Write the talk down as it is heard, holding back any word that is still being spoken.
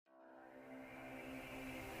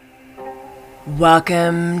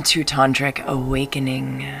Welcome to Tantric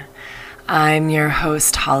Awakening. I'm your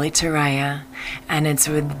host, Holly Taraya, and it's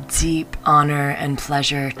with deep honor and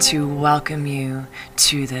pleasure to welcome you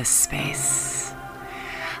to this space.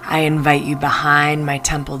 I invite you behind my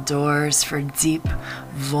temple doors for deep,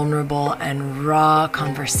 vulnerable, and raw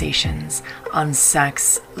conversations on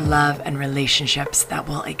sex, love, and relationships that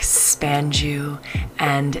will expand you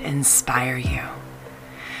and inspire you.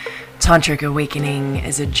 Tantric Awakening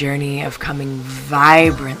is a journey of coming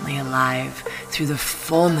vibrantly alive through the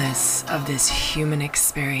fullness of this human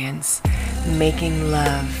experience, making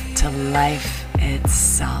love to life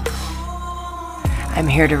itself. I'm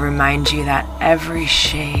here to remind you that every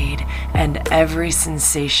shade and every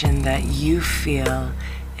sensation that you feel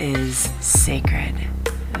is sacred.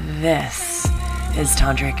 This is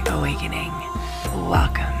Tantric Awakening.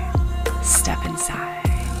 Welcome. Step inside.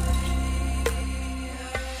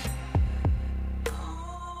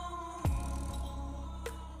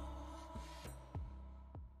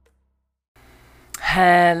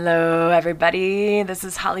 Hello, everybody. This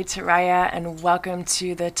is Holly Taraya, and welcome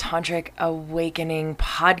to the Tantric Awakening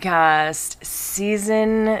podcast,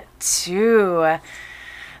 Season 2,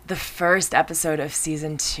 the first episode of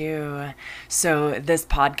Season 2. So this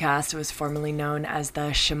podcast was formerly known as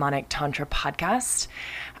the Shamanic Tantra Podcast.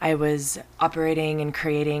 I was operating and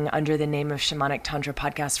creating under the name of Shamanic Tantra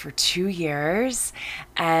Podcast for 2 years,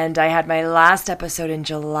 and I had my last episode in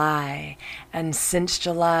July. And since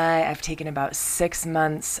July, I've taken about 6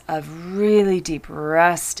 months of really deep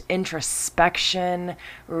rest, introspection,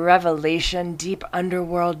 revelation, deep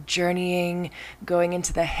underworld journeying, going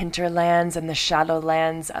into the hinterlands and the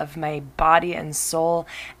shadowlands of my body and soul,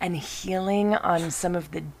 and healing on some of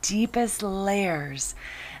the deepest layers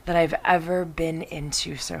that I've ever been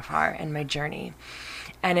into so far in my journey.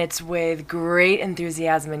 And it's with great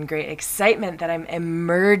enthusiasm and great excitement that I'm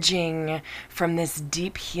emerging from this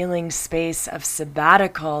deep healing space of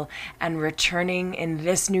sabbatical and returning in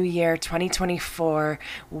this new year, 2024,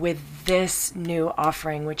 with this new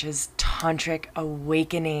offering, which is Tantric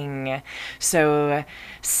Awakening. So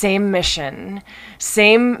same mission,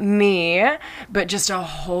 same me, but just a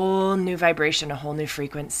whole new vibration, a whole new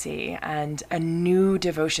frequency, and a new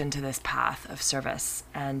devotion to this path of service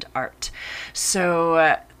and art. So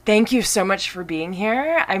thank you so much for being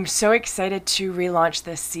here. I'm so excited to relaunch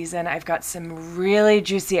this season. I've got some really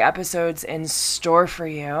juicy episodes in store for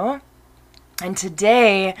you. And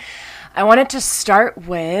today, I wanted to start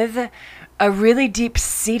with a really deep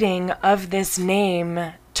seeding of this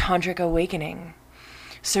name, Tantric Awakening.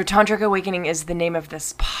 So Tantric Awakening is the name of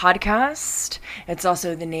this podcast. It's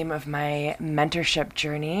also the name of my mentorship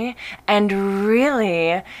journey. And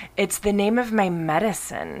really, it's the name of my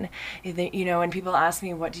medicine. You know, when people ask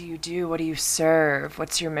me, what do you do? What do you serve?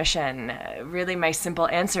 What's your mission? Really, my simple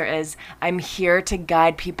answer is, I'm here to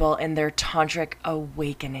guide people in their Tantric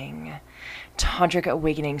Awakening. Tantric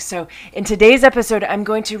Awakening. So in today's episode, I'm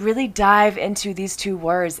going to really dive into these two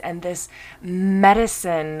words and this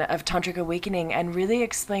medicine of Tantric Awakening and really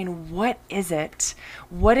explain, what is it?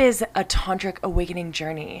 What is a Tantric Awakening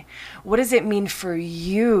journey? What does it mean for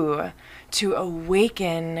you to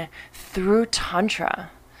awaken through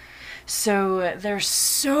Tantra? So there's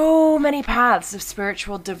so many paths of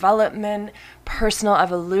spiritual development, personal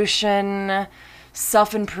evolution,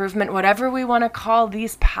 self-improvement, whatever we want to call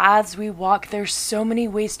these paths we walk. There's so many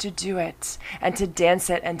ways to do it and to dance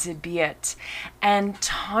it and to be it. And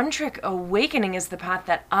Tantric Awakening is the path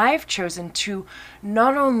that I've chosen to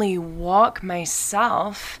not only walk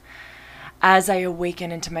myself as I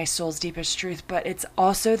awaken into my soul's deepest truth, but it's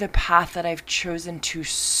also the path that I've chosen to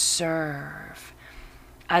serve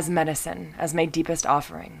as medicine, as my deepest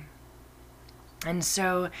offering. And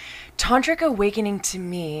so Tantric Awakening to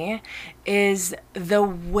me is the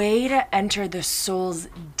way to enter the soul's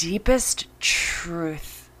deepest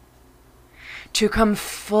truth, to come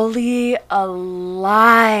fully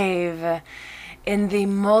alive in the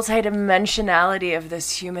multidimensionality of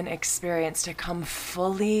this human experience, to come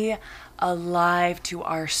fully alive to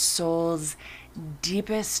our soul's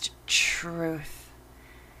deepest truth.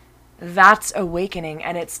 That's awakening,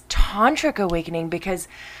 and it's Tantric Awakening because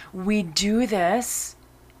we do this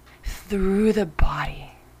through the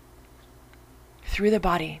body. Through the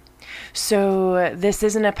body. So this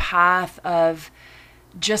isn't a path of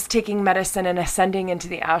just taking medicine and ascending into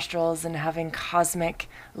the astrals and having cosmic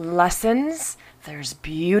lessons. There's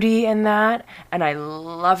beauty in that, and I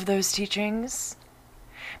love those teachings.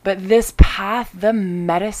 But this path, the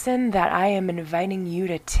medicine that I am inviting you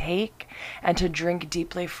to take and to drink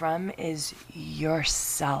deeply from, is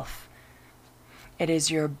yourself. It is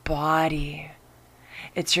your body.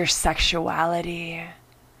 It's your sexuality.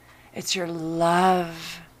 It's your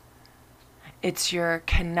love. It's your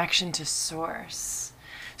connection to source.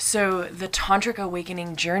 So the Tantric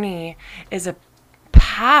awakening journey is a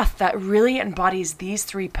path that really embodies these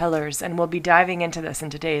 3 pillars, and we'll be diving into this in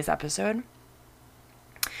today's episode.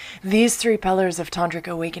 These 3 pillars of Tantric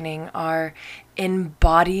awakening are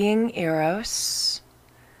embodying Eros,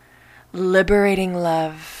 liberating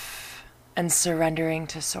love, and surrendering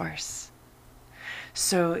to source.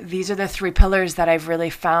 So these are the 3 pillars that I've really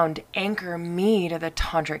found anchor me to the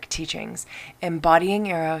Tantric teachings: embodying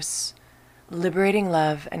Eros, liberating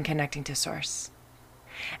love, and connecting to source.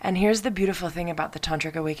 And here's the beautiful thing about the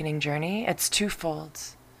Tantric awakening journey. It's twofold.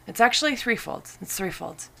 It's actually threefold. It's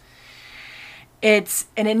threefold. It's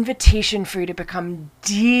an invitation for you to become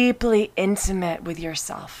deeply intimate with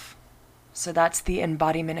yourself. So that's the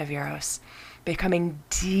embodiment of Eros. Becoming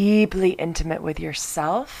deeply intimate with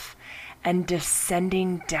yourself and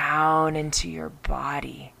descending down into your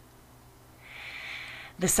body.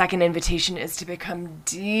 The second invitation is to become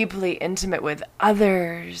deeply intimate with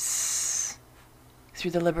others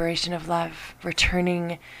through the liberation of love,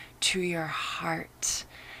 returning to your heart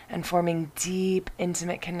and forming deep,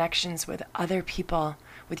 intimate connections with other people,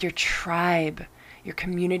 with your tribe, your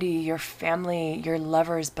community, your family, your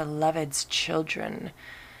lovers, beloveds, children,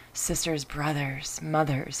 sisters, brothers,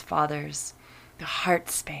 mothers, fathers, the heart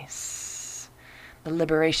space, the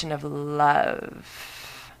liberation of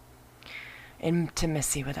love,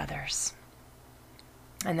 intimacy with others.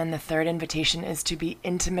 And then the third invitation is to be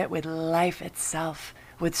intimate with life itself,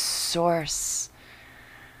 with source,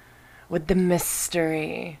 with the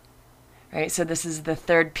mystery, right? So this is the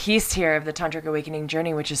third piece here of the Tantric awakening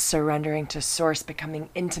journey, which is surrendering to source, becoming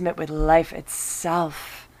intimate with life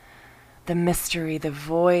itself, the mystery, the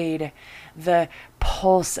void, the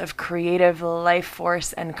pulse of creative life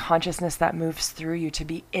force and consciousness that moves through you, to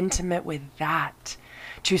be intimate with that,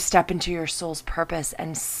 to step into your soul's purpose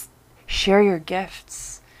and share your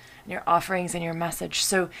gifts and your offerings and your message.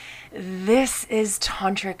 So this is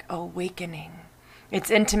Tantric awakening.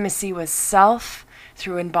 It's intimacy with self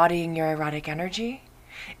through embodying your erotic energy.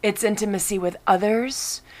 It's intimacy with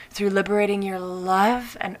others through liberating your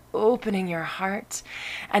love and opening your heart.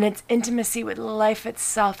 And it's intimacy with life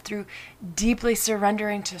itself through deeply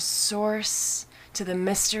surrendering to source, to the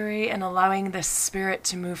mystery, and allowing the spirit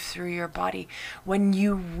to move through your body. When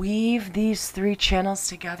you weave these 3 channels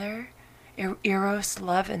together, Eros,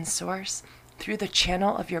 love, and source, through the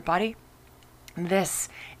channel of your body, this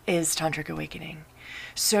is Tantric awakening.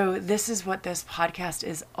 So this is what this podcast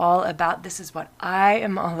is all about. This is what I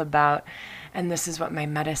am all about. And this is what my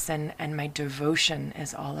medicine and my devotion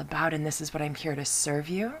is all about. And this is what I'm here to serve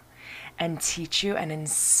you and teach you and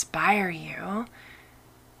inspire you,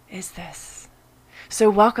 is this. So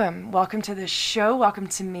welcome to the show. Welcome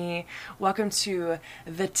to me. Welcome to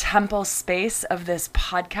the temple space of this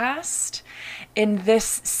podcast. In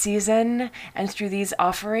this season and through these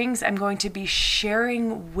offerings, I'm going to be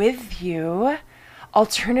sharing with you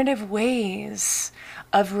alternative ways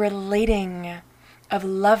of relating, of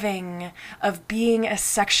loving, of being a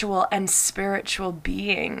sexual and spiritual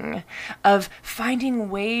being, of finding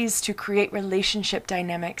ways to create relationship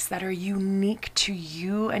dynamics that are unique to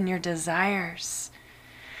you and your desires.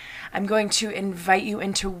 I'm going to invite you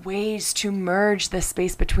into ways to merge the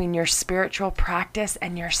space between your spiritual practice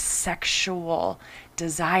and your sexual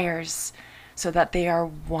desires so that they are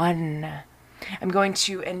one. I'm going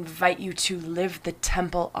to invite you to live the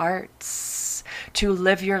temple arts, to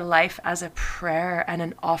live your life as a prayer and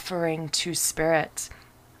an offering to spirit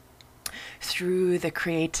through the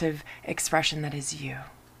creative expression that is you.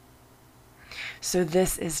 So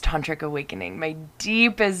this is Tantric awakening, my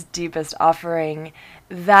deepest offering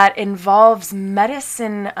that involves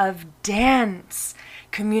medicine of dance,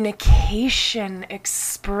 communication,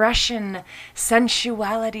 expression,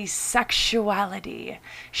 sensuality, sexuality,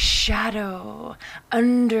 shadow,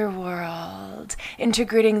 underworld,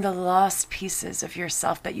 integrating the lost pieces of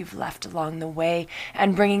yourself that you've left along the way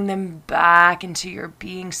and bringing them back into your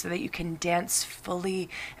being so that you can dance fully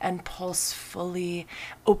and pulse fully,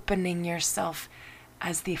 opening yourself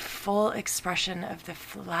as the full expression of the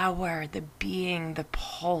flower, the being, the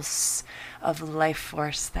pulse of life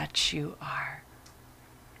force that you are.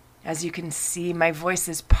 As you can see, my voice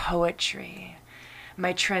is poetry.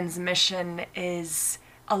 My transmission is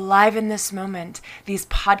alive in this moment. These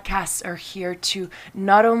podcasts are here to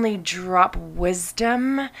not only drop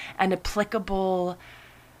wisdom and applicable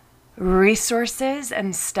resources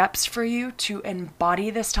and steps for you to embody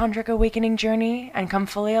this Tantric awakening journey and come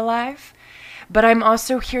fully alive, But I'm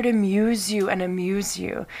also here to muse you and amuse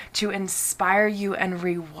you, to inspire you and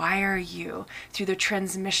rewire you through the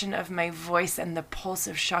transmission of my voice and the pulse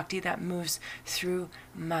of Shakti that moves through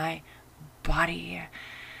my body.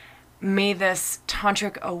 May this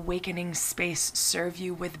tantric awakening space serve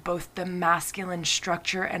you with both the masculine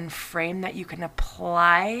structure and frame that you can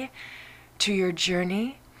apply to your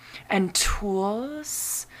journey and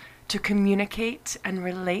tools to communicate and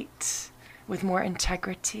relate with more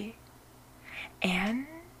integrity. And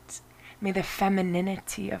may the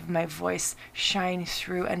femininity of my voice shine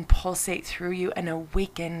through and pulsate through you and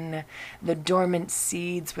awaken the dormant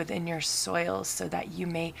seeds within your soil so that you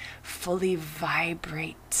may fully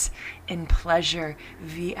vibrate in pleasure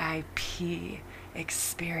VIP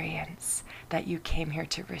experience that you came here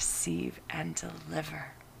to receive and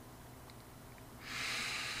deliver.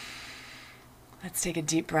 Let's take a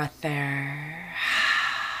deep breath there.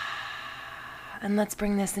 And let's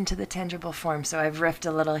bring this into the tangible form. So I've riffed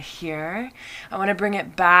a little here. I want to bring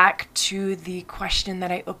it back to the question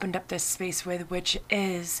that I opened up this space with, which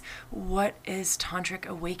is, what is Tantric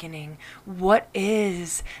awakening? What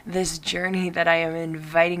is this journey that I am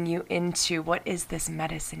inviting you into? What is this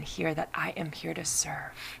medicine here that I am here to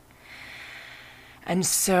serve? And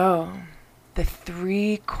so the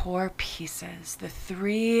three core pieces, the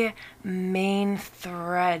three main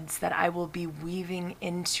threads that I will be weaving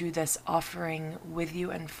into this offering with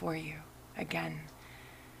you and for you. Again,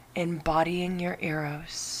 embodying your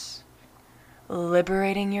Eros,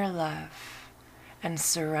 liberating your love, and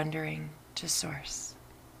surrendering to Source.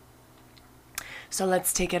 So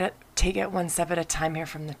let's take it one step at a time here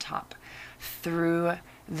from the top. Through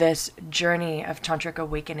this journey of Tantric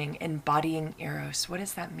awakening, embodying Eros. What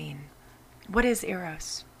does that mean? What is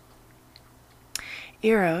Eros?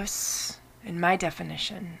 Eros, in my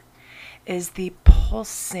definition, is the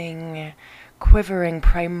pulsing, quivering,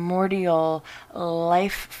 primordial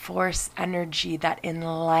life force energy that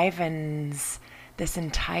enlivens this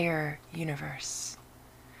entire universe.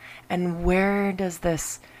 And where does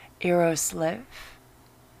this Eros live?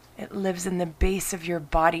 It lives in the base of your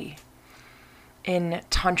body. In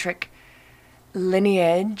Tantric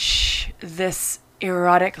lineage, this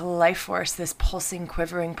erotic life force, this pulsing,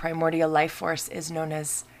 quivering, primordial life force is known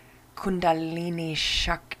as Kundalini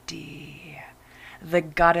Shakti, the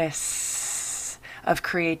goddess of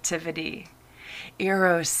creativity.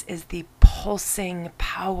 Eros is the pulsing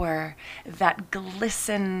power that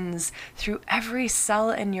glistens through every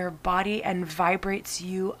cell in your body and vibrates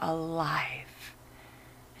you alive.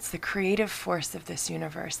 It's the creative force of this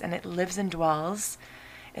universe, and it lives and dwells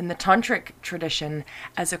in the Tantric tradition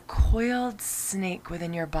as a coiled snake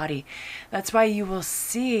within your body. That's why you will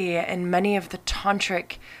see in many of the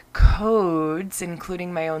Tantric codes,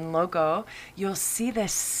 including my own logo, you'll see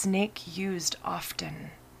this snake used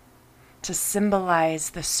often to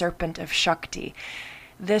symbolize the serpent of Shakti.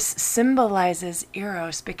 This symbolizes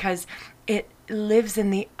Eros because it lives in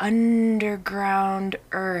the underground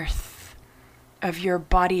earth of your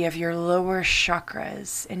body, of your lower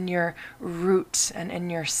chakras, in your root and in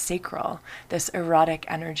your sacral. This erotic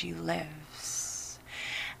energy lives.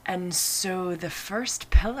 And so the first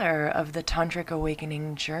pillar of the Tantric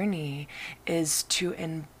awakening journey is to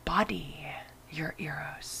embody your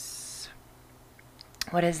Eros.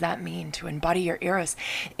 What does that mean, to embody your Eros?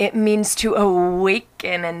 It means to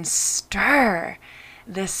awaken and stir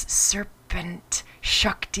this serpent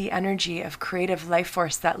Shakti energy of creative life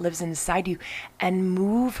force that lives inside you and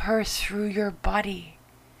move her through your body,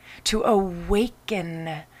 to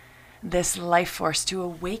awaken this life force, to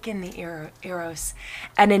awaken the Eros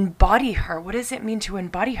and embody her. What does it mean to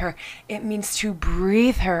embody her? It means to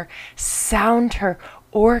breathe her, sound her,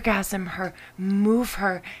 orgasm her, move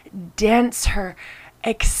her, dance her,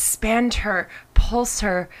 expand her, pulse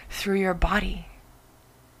her through your body.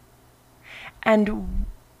 And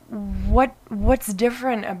what's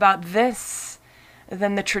different about this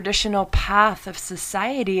than the traditional path of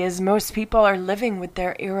society is most people are living with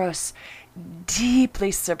their Eros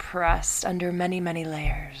deeply suppressed under many, many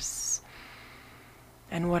layers.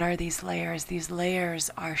 And what are these layers? These layers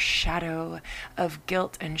are shadow of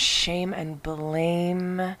guilt and shame and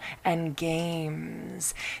blame and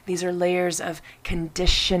games. These are layers of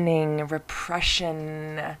conditioning,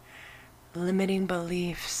 repression, limiting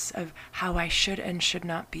beliefs of how I should and should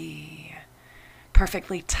not be,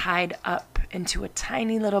 perfectly tied up into a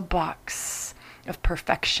tiny little box of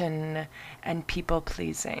perfection and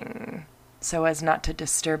people-pleasing, so as not to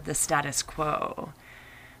disturb the status quo.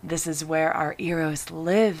 This is where our Eros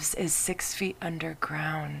lives, is 6 feet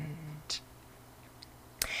underground.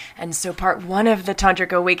 And so part one of the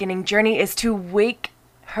Tantric awakening journey is to wake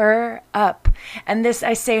her up, And this,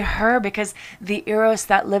 I say her, because the Eros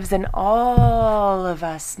that lives in all of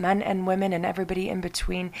us, men and women and everybody in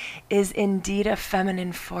between, is indeed a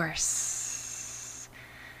feminine force.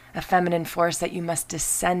 A feminine force that you must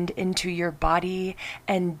descend into your body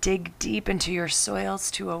and dig deep into your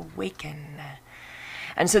soils to awaken.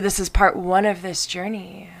 And so this is part one of this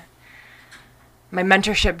journey. My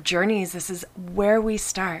mentorship journeys, this is where we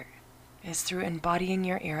start, is through embodying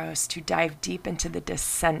your Eros to dive deep into the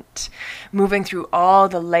descent, moving through all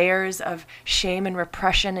the layers of shame and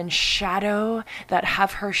repression and shadow that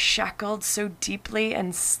have her shackled so deeply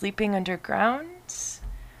and sleeping underground.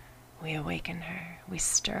 We awaken her, we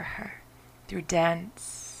stir her through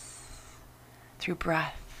dance, through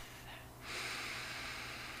breath,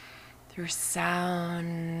 through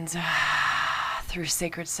sound, through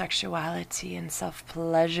sacred sexuality and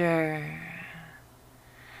self-pleasure.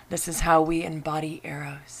 This is how we embody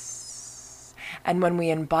Eros. And when we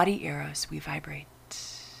embody Eros, we vibrate.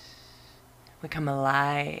 We come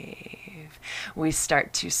alive. We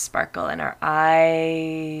start to sparkle in our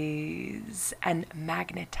eyes and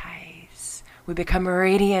magnetize. We become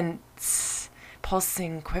radiant,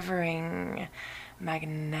 pulsing, quivering,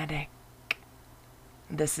 magnetic.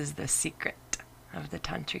 This is the secret of the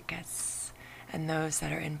Tantrikas and those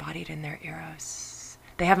that are embodied in their Eros.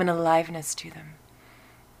 They have an aliveness to them.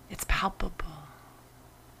 It's palpable.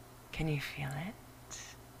 Can you feel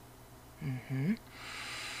it?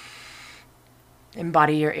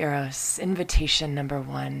 Embody your Eros. Invitation number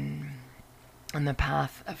 1 on the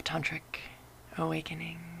path of Tantric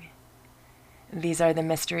awakening. These are the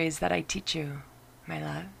mysteries that I teach you, my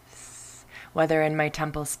loves, whether in my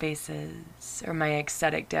temple spaces or my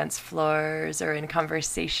ecstatic dance floors or in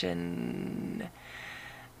conversation.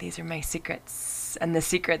 These are my secrets and the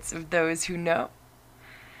secrets of those who know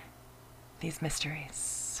these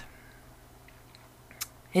mysteries.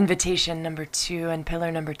 Invitation number 2 and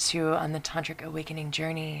pillar number 2 on the Tantric awakening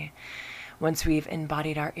journey, once we've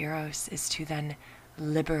embodied our Eros, is to then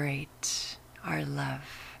liberate our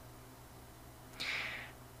love.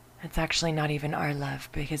 It's actually not even our love,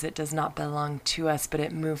 because it does not belong to us, but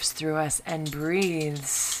it moves through us and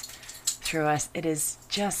breathes through us. It is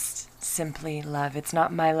just simply love. It's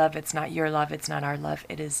not my love, it's not your love, it's not our love.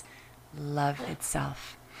 It is love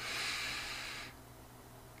itself.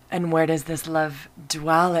 And where does this love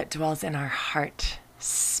dwell? It dwells in our heart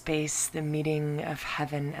space, the meeting of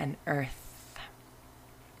heaven and earth.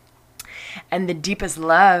 And the deepest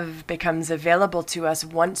love becomes available to us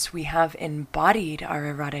once we have embodied our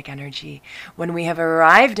erotic energy, when we have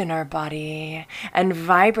arrived in our body and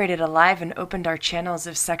vibrated alive and opened our channels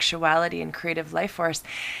of sexuality and creative life force.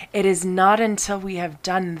 It is not until we have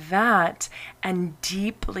done that and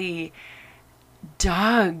deeply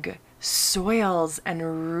dug soils and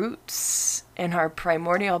roots in our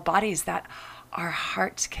primordial bodies that our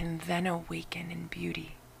heart can then awaken in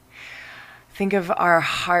beauty. Think of our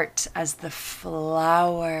heart as the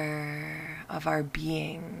flower of our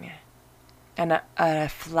being. And a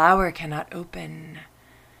flower cannot open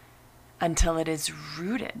until it is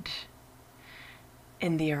rooted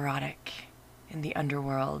in the erotic, in the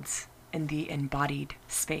underworld, in the embodied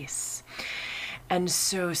space. And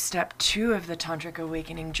so step 2 of the Tantric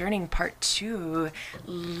awakening journey, part 2,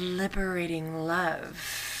 liberating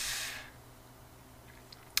love.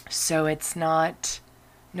 So it's not,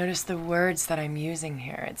 notice the words that I'm using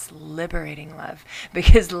here. It's liberating love,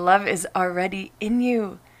 because love is already in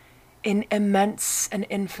you in immense and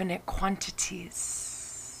infinite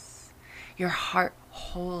quantities. Your heart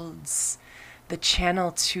holds the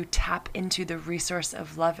channel to tap into the resource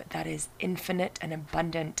of love that is infinite and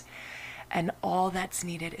abundant. And all that's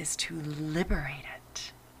needed is to liberate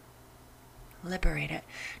it. Liberate it.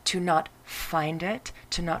 To not find it,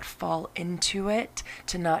 to not fall into it,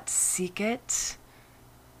 to not seek it,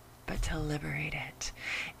 but to liberate it.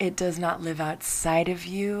 It does not live outside of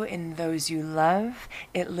you in those you love.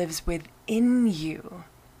 It lives within you.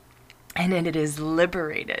 And it is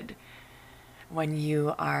liberated when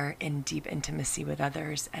you are in deep intimacy with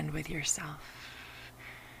others and with yourself.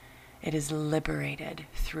 It is liberated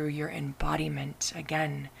through your embodiment,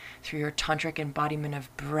 again, through your tantric embodiment of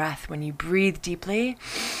breath. When you breathe deeply,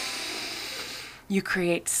 you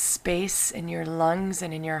create space in your lungs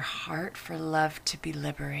and in your heart for love to be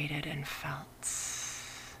liberated and felt.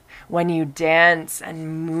 When you dance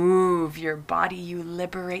and move your body, you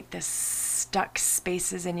liberate the stuck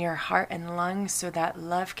spaces in your heart and lungs so that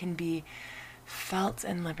love can be felt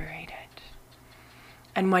and liberated.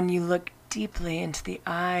 And when you look deeply into the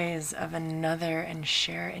eyes of another and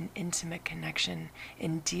share an intimate connection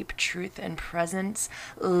in deep truth and presence,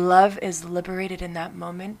 love is liberated in that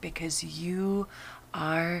moment, because you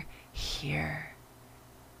are here.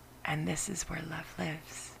 And this is where love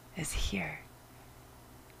lives, is here.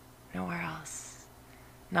 Nowhere else.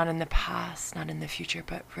 Not in the past, not in the future,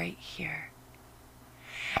 but right here.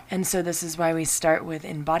 And so this is why we start with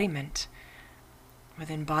embodiment, with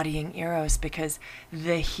embodying Eros, because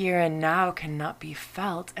the here and now cannot be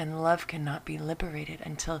felt and love cannot be liberated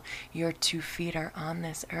until your 2 feet are on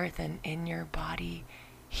this earth and in your body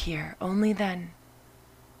here. Only then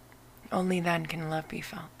can love be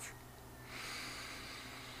felt.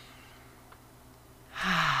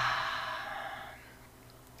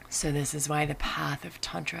 So this is why the path of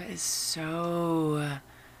Tantra is so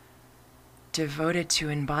devoted to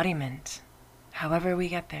embodiment. However we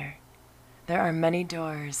get there. There are many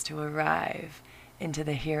doors to arrive into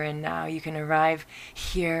the here and now. You can arrive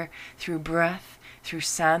here through breath, through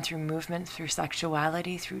sound, through movement, through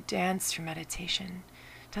sexuality, through dance, through meditation.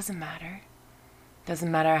 Doesn't matter.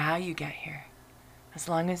 Doesn't matter how you get here, as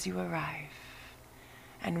long as you arrive.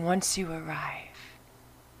 And once you arrive,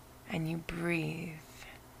 and you breathe,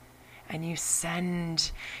 and you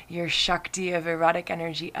send your Shakti of erotic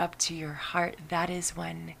energy up to your heart, that is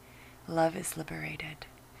when love is liberated.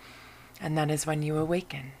 And that is when you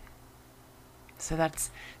awaken. So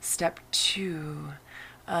that's step 2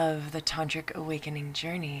 of the Tantric awakening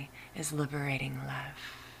journey, is liberating love.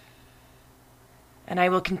 And I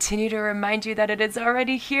will continue to remind you that it is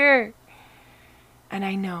already here. And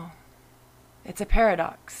I know it's a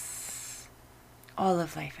paradox. All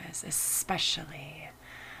of life is, especially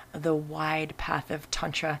the wide path of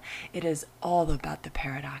Tantra. It is all about the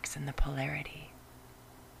paradox and the polarity,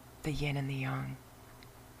 the yin and the yang.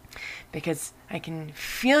 Because I can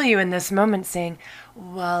feel you in this moment saying,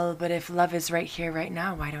 well, but if love is right here, right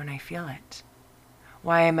now, why don't I feel it?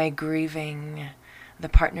 Why am I grieving the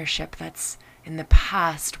partnership that's in the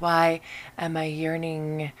past? Why am I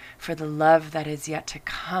yearning for the love that is yet to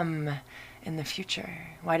come in the future?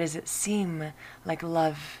 Why does it seem like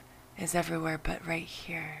love is everywhere but right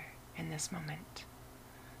here in this moment?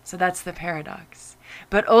 So that's the paradox.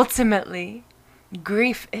 But ultimately,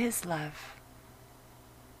 grief is love.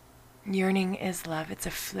 Yearning is love. It's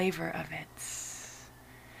a flavor of it.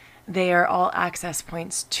 They are all access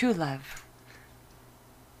points to love.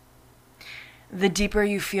 The deeper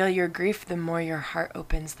you feel your grief, the more your heart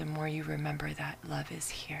opens, the more you remember that love is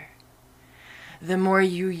here. The more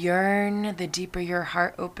you yearn, the deeper your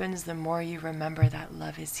heart opens, the more you remember that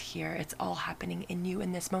love is here. It's all happening in you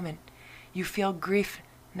in this moment. You feel grief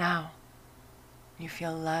now. You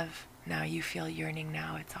feel love now. You feel yearning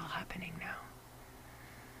now. It's all happening now.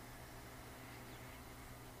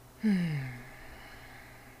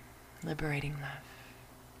 Liberating love.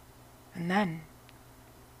 And then,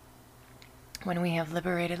 when we have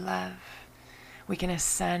liberated love, we can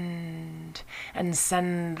ascend and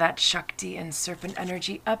send that Shakti and serpent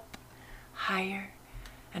energy up higher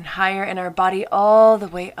and higher in our body, all the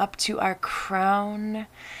way up to our crown.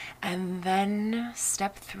 And then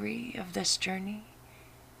step 3 of this journey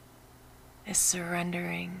is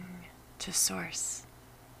surrendering to Source.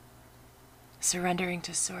 Surrendering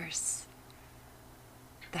to Source.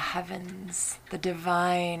 The heavens, the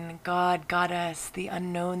divine, God, Goddess, the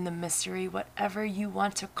unknown, the mystery, whatever you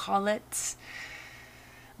want to call it,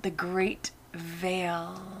 the great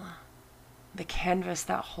veil, the canvas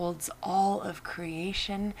that holds all of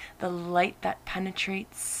creation, the light that penetrates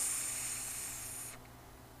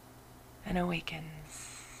and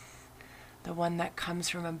awakens, the one that comes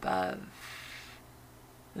from above.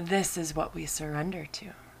 This is what we surrender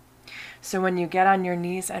to. So when you get on your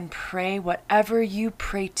knees and pray, whatever you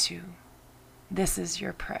pray to, this is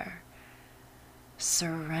your prayer.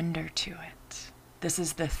 Surrender to it. This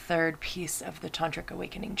is the 3rd piece of the Tantric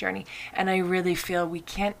awakening journey. And I really feel we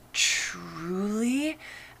can't truly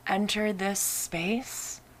enter this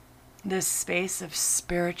space of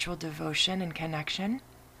spiritual devotion and connection,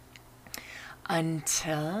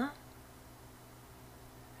 until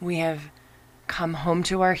we have come home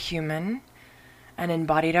to our human and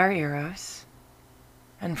embodied our Eros,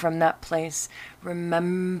 and from that place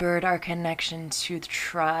remembered our connection to the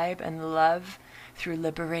tribe and love through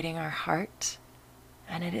liberating our heart.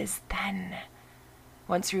 And it is then,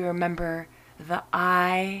 once we remember the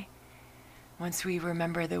I, once we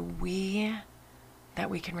remember the we, that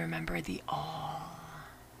we can remember the all.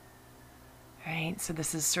 Right? So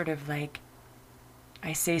this is sort of like,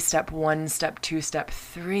 I say step 1, step 2, step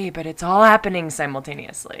 3, but it's all happening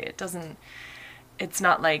simultaneously. It's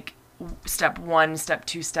not like step 1, step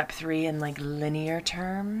 2, step 3 in like linear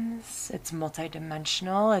terms. It's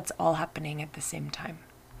multidimensional. It's all happening at the same time.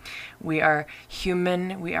 We are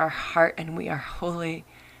human, we are heart, and we are holy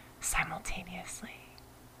simultaneously.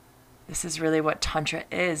 This is really what Tantra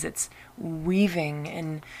is. It's weaving.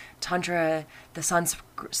 In Tantra, the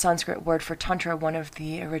Sanskrit word for Tantra, one of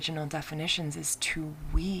the original definitions is to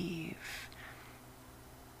weave.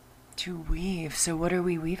 To weave. So what are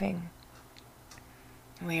we weaving?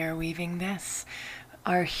 We are weaving this.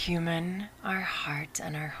 Our human, our heart,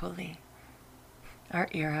 and our holy. Our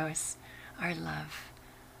Eros, our love,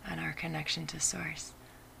 and our connection to Source.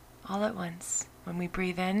 All at once. When we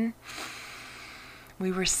breathe in, we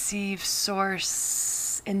receive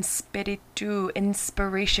Source, in spiritu,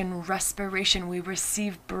 inspiration, respiration. We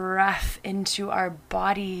receive breath into our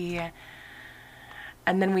body.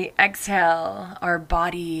 And then we exhale our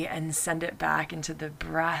body and send it back into the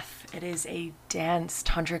breath. It is a dance.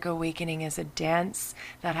 Tantric awakening is a dance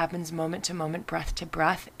that happens moment to moment, breath to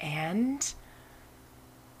breath. And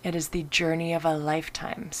it is the journey of a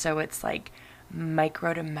lifetime. So it's like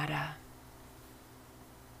micro to meta.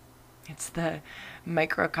 It's the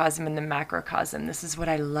microcosm and the macrocosm. This is what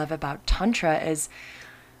I love about Tantra is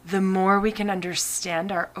the more we can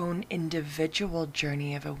understand our own individual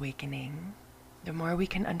journey of awakening, the more we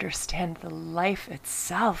can understand the life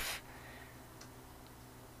itself.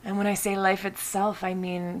 And when I say life itself, I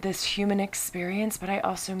mean this human experience, but I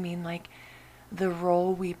also mean like the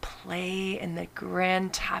role we play in the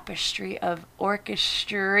grand tapestry of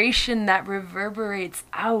orchestration that reverberates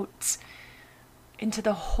out into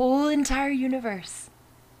the whole entire universe.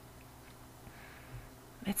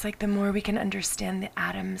 It's like the more we can understand the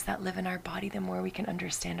atoms that live in our body, the more we can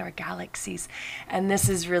understand our galaxies. And this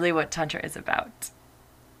is really what Tantra is about.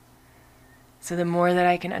 So the more that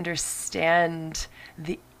I can understand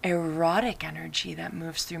the erotic energy that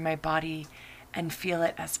moves through my body and feel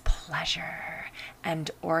it as pleasure and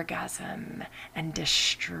orgasm and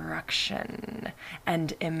destruction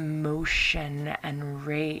and emotion and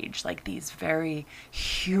rage, like these very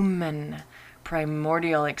human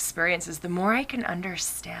primordial experiences, the more I can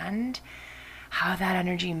understand how that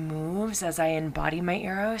energy moves as I embody my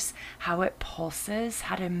Eros, how it pulses,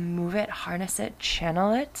 how to move it, harness it,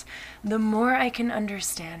 channel it, the more I can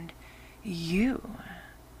understand you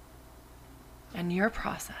and your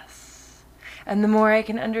process. And the more I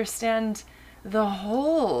can understand the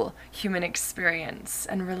whole human experience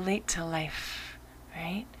and relate to life,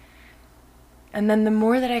 right? And then the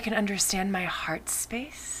more that I can understand my heart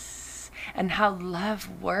space and how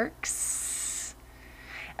love works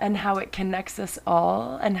and how it connects us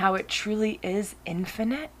all and how it truly is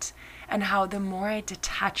infinite, and how the more I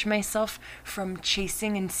detach myself from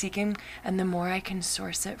chasing and seeking and the more I can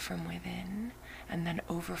source it from within and then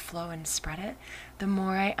overflow and spread it, the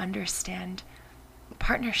more I understand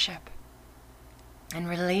partnership and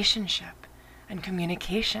relationship and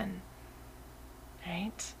communication,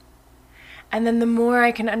 right? And then the more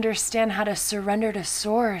I can understand how to surrender to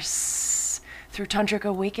Source through Tantric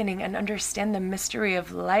awakening and understand the mystery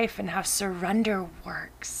of life and how surrender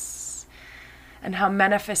works and how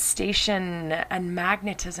manifestation and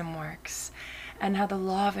magnetism works and how the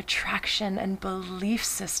law of attraction and belief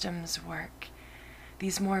systems work.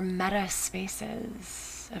 These more meta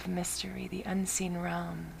spaces of mystery, the unseen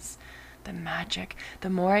realms, the magic, the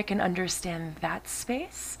more I can understand that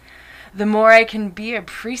space, the more I can be a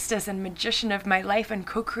priestess and magician of my life and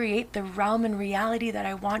co-create the realm and reality that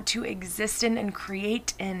I want to exist in and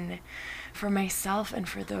create in for myself and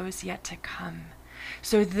for those yet to come.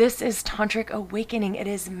 So this is Tantric awakening. It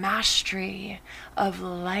is mastery of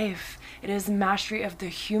life. It is mastery of the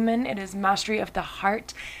human. It is mastery of the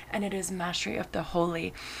heart. And it is mastery of the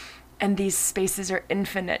holy. And these spaces are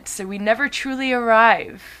infinite. So we never truly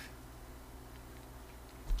arrive.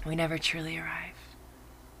 We never truly arrive.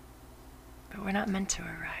 But we're not meant to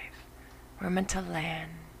arrive. We're meant to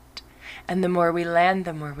land. And the more we land,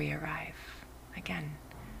 the more we arrive. Again,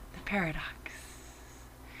 the paradox.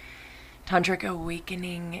 Tantric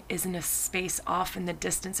awakening isn't a space off in the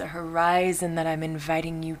distance, a horizon that I'm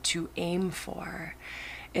inviting you to aim for.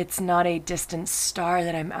 It's not a distant star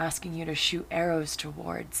that I'm asking you to shoot arrows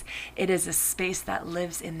towards. It is a space that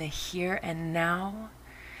lives in the here and now.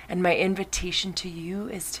 And my invitation to you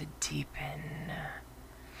is to deepen.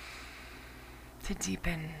 To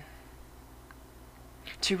deepen.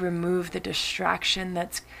 To remove the distraction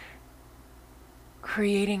that's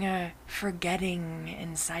creating a forgetting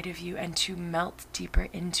inside of you and to melt deeper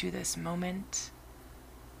into this moment.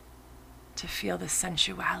 To feel the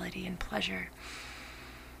sensuality and pleasure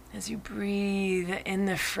as you breathe in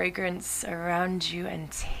the fragrance around you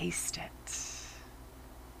and taste it.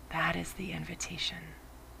 That is the invitation.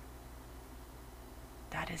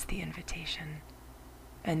 That is the invitation.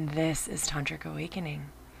 And this is Tantric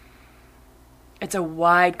awakening. It's a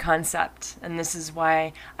wide concept, and this is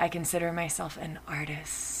why I consider myself an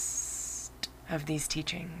artist. of these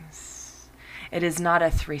teachings. It is not a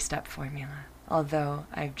 3-step formula, although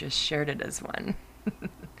I've just shared it as one.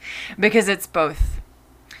 Because it's both.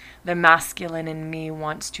 The masculine in me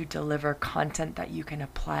wants to deliver content that you can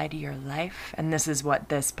apply to your life, and this is what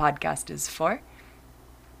this podcast is for.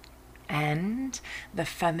 And the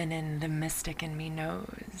feminine, the mystic in me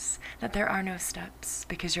knows that there are no steps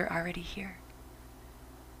because you're already here.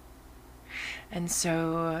 And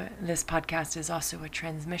so this podcast is also a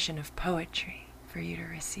transmission of poetry for you to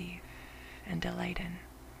receive and delight in.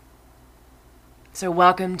 So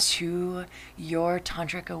welcome to your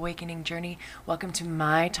Tantric awakening journey. Welcome to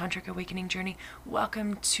my Tantric awakening journey.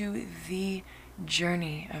 Welcome to the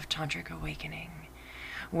journey of Tantric awakening,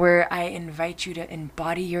 where I invite you to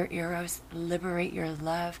embody your Eros, liberate your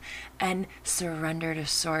love, and surrender to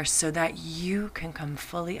Source so that you can come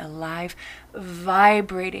fully alive,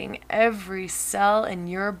 vibrating every cell in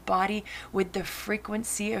your body with the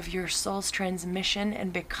frequency of your soul's transmission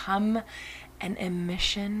and become an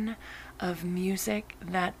emission of music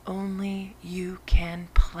that only you can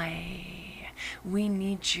play. We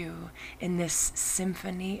need you in this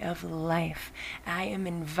symphony of life. I am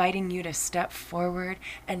inviting you to step forward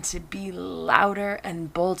and to be louder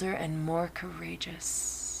and bolder and more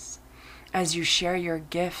courageous as you share your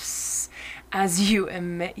gifts, as you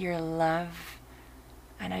emit your love,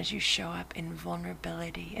 and as you show up in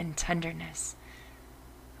vulnerability and tenderness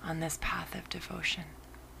on this path of devotion.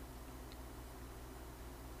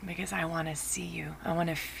 Because I want to see you. I want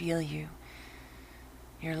to feel you.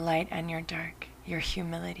 Your light and your dark. Your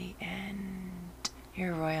humility and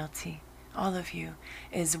your royalty. All of you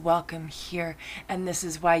is welcome here. And this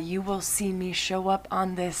is why you will see me show up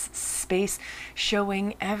on this space,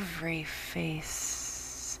 showing every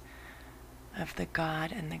face of the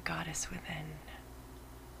God and the goddess within.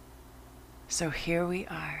 So here we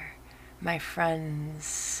are, my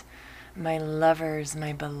friends, my lovers,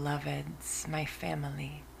 my beloveds, my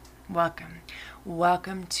family. Welcome.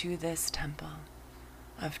 Welcome to this temple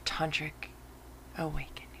of Tantric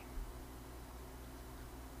awakening.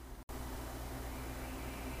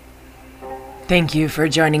 Thank you for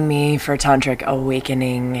joining me for Tantric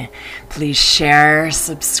Awakening. Please share,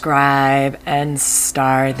 subscribe, and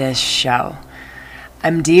star this show.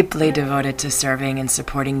 I'm deeply devoted to serving and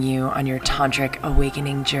supporting you on your Tantric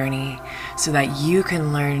awakening journey so that you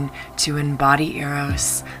can learn to embody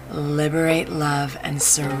Eros, liberate love, and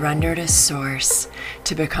surrender to Source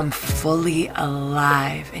to become fully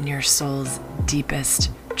alive in your soul's deepest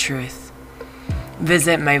truth.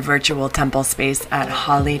 Visit my virtual temple space at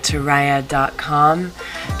hollyturaya.com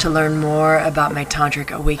to learn more about my Tantric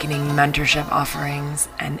awakening mentorship offerings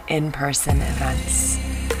and in-person events.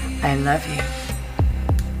 I love you.